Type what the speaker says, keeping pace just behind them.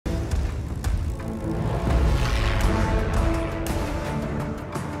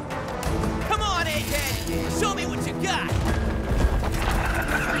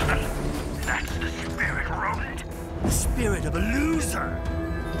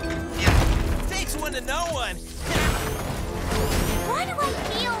everyone to no one. Why do I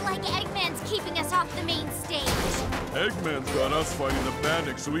feel like Eggman's keeping us off the main stage? Eggman's got us fighting the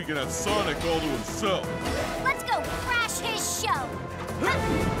bandits so he can have Sonic all to himself. Let's go crash his show.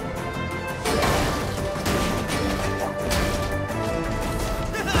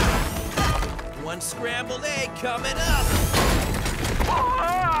 One scrambled egg coming up.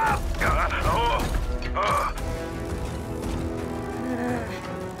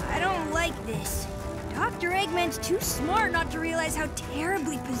 I don't like this. Dr. Eggman's too smart not to realize how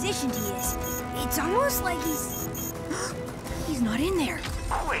terribly positioned he is. It's almost like he's... he's not in there.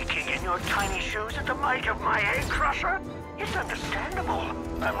 Quaking in your tiny shoes at the might of my egg crusher? It's understandable.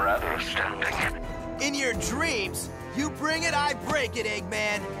 I'm rather astounding. In your dreams, you bring it, I break it,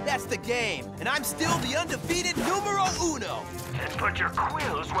 Eggman. That's the game. And I'm still the undefeated numero uno. Then put your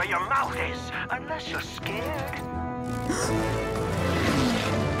quills where your mouth is, unless you're scared.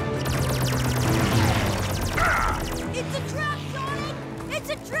 It's a trap, Sonic! It's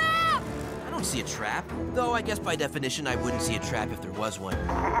a trap! I don't see a trap. Though I guess by definition I wouldn't see a trap if there was one.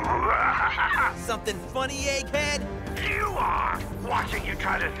 Something funny, Egghead? You are! Watching you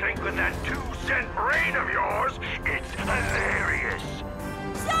try to think with that 2-cent brain of yours, it's hilarious!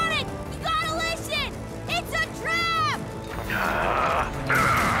 Sonic! You gotta listen! It's a trap!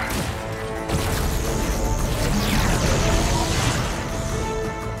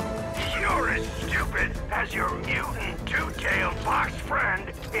 You're as stupid as your mutant two-tailed fox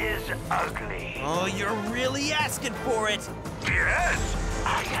friend is ugly. Oh, you're really asking for it. Yes,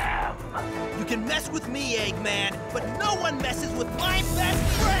 I am. You can mess with me, Eggman, but no one messes with my best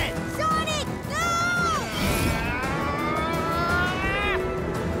friend! Sonic, no!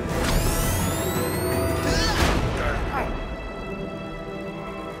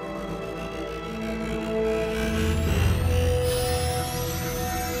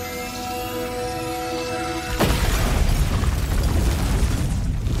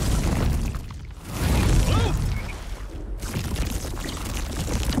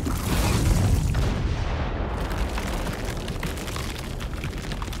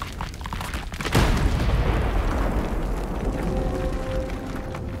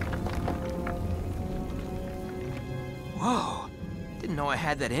 Whoa, didn't know I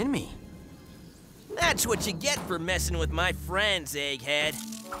had that in me. That's what you get for messing with my friends, Egghead.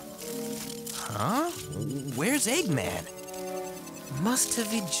 Huh? Where's Eggman? Must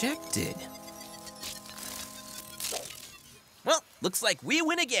have ejected. Well, looks like we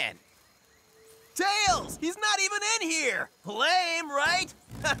win again. Tails! He's not even in here! Lame, right?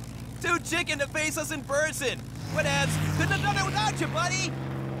 Too chicken to face us in person. Whatevs, couldn't have done it without you, buddy!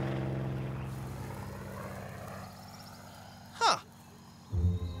 Huh.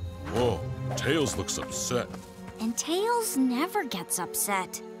 Whoa, Tails looks upset. And Tails never gets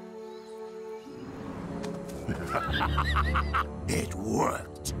upset. It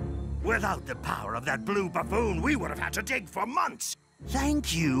worked. Without the power of that blue buffoon, we would have had to dig for months.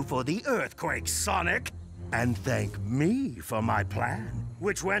 Thank you for the earthquake, Sonic. And thank me for my plan,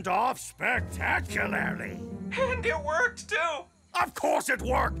 which went off spectacularly. And it worked, too! Of course it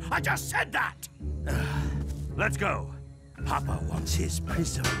worked! I just said that! Let's go. Papa wants his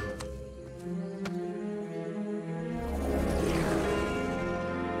prism.